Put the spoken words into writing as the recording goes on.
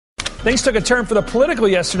Things took a turn for the political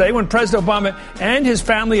yesterday when President Obama and his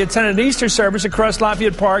family attended an Easter service across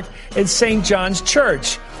Lafayette Park at St. John's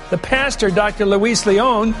Church. The pastor, Dr. Luis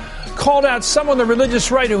Leon, called out some on the religious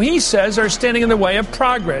right who he says are standing in the way of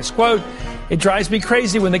progress. Quote, "It drives me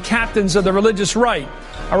crazy when the captains of the religious right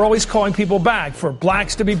are always calling people back, for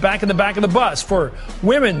blacks to be back in the back of the bus, for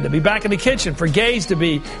women to be back in the kitchen, for gays to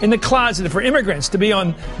be in the closet, and for immigrants to be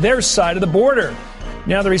on their side of the border."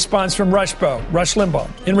 Now the response from Rush Limbaugh,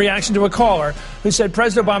 in reaction to a caller who said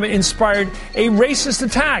President Obama inspired a racist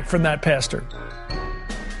attack from that pastor.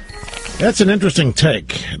 That's an interesting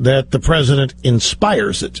take, that the president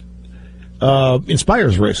inspires it.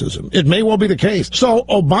 Inspires racism. It may well be the case. So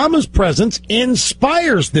Obama's presence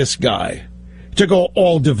inspires this guy to go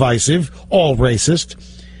all divisive, all racist,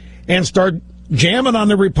 and start jamming on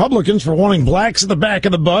the Republicans for wanting blacks at the back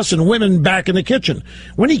of the bus and women back in the kitchen,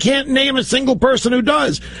 when he can't name a single person who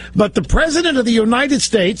does. But the president of the United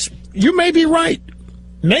States, you may be right,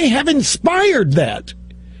 may have inspired that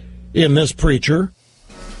in this preacher.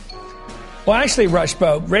 Well, actually,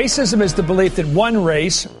 Rushbo, racism is the belief that one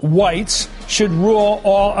race, whites, should rule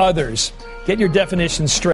all others. Get your definition straight.